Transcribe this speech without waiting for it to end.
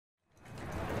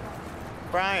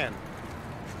Brian.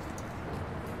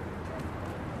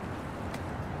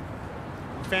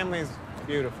 Your family's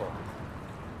beautiful.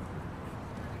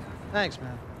 Thanks,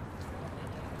 man.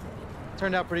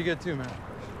 Turned out pretty good, too, man.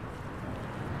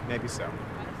 Maybe so.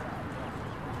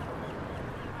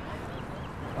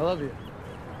 I love you.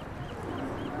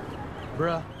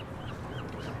 Bruh.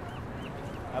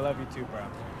 I love you too, bro.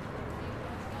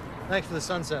 Thanks for the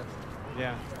sunset.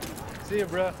 Yeah. See you,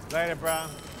 bruh. Later, bro.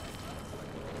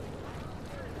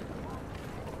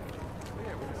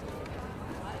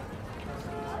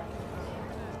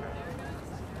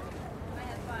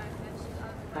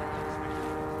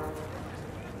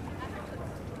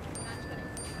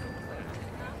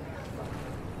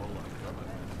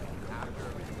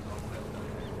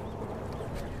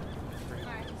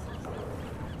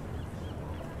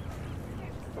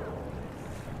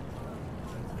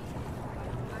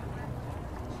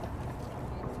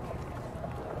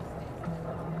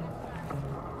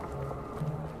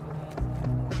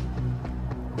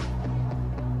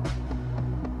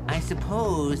 I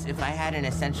suppose if I had an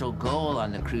essential goal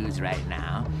on the cruise right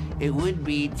now, it would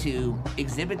be to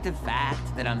exhibit the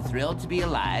fact that I'm thrilled to be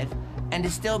alive and to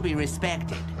still be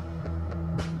respected.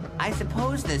 I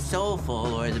suppose the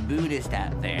soulful or the Buddhist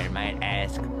out there might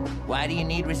ask, why do you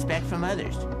need respect from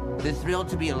others? The thrill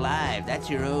to be alive, that's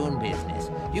your own business.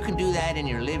 You can do that in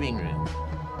your living room.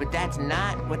 But that's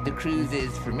not what the cruise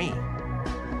is for me.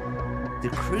 The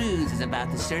cruise is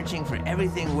about the searching for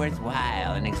everything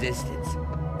worthwhile in existence.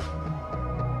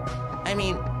 I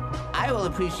mean, I will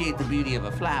appreciate the beauty of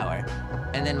a flower,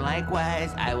 and then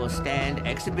likewise I will stand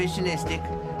exhibitionistic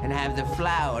and have the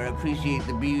flower appreciate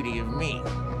the beauty of me.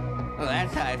 Well,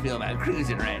 that's how I feel about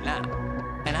cruising right now.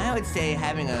 And I would say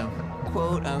having a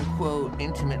quote-unquote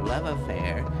intimate love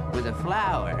affair with a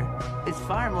flower is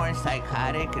far more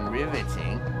psychotic and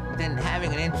riveting than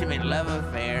having an intimate love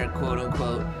affair,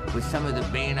 quote-unquote, with some of the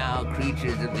banal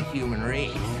creatures of the human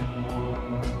race.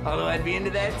 Although I'd be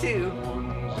into that too.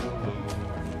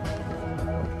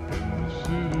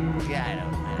 Yeah, I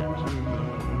don't know.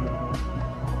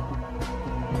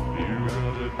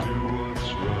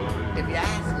 If you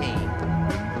ask me.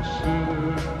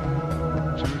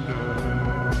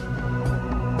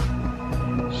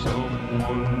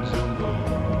 Someone's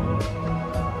alone.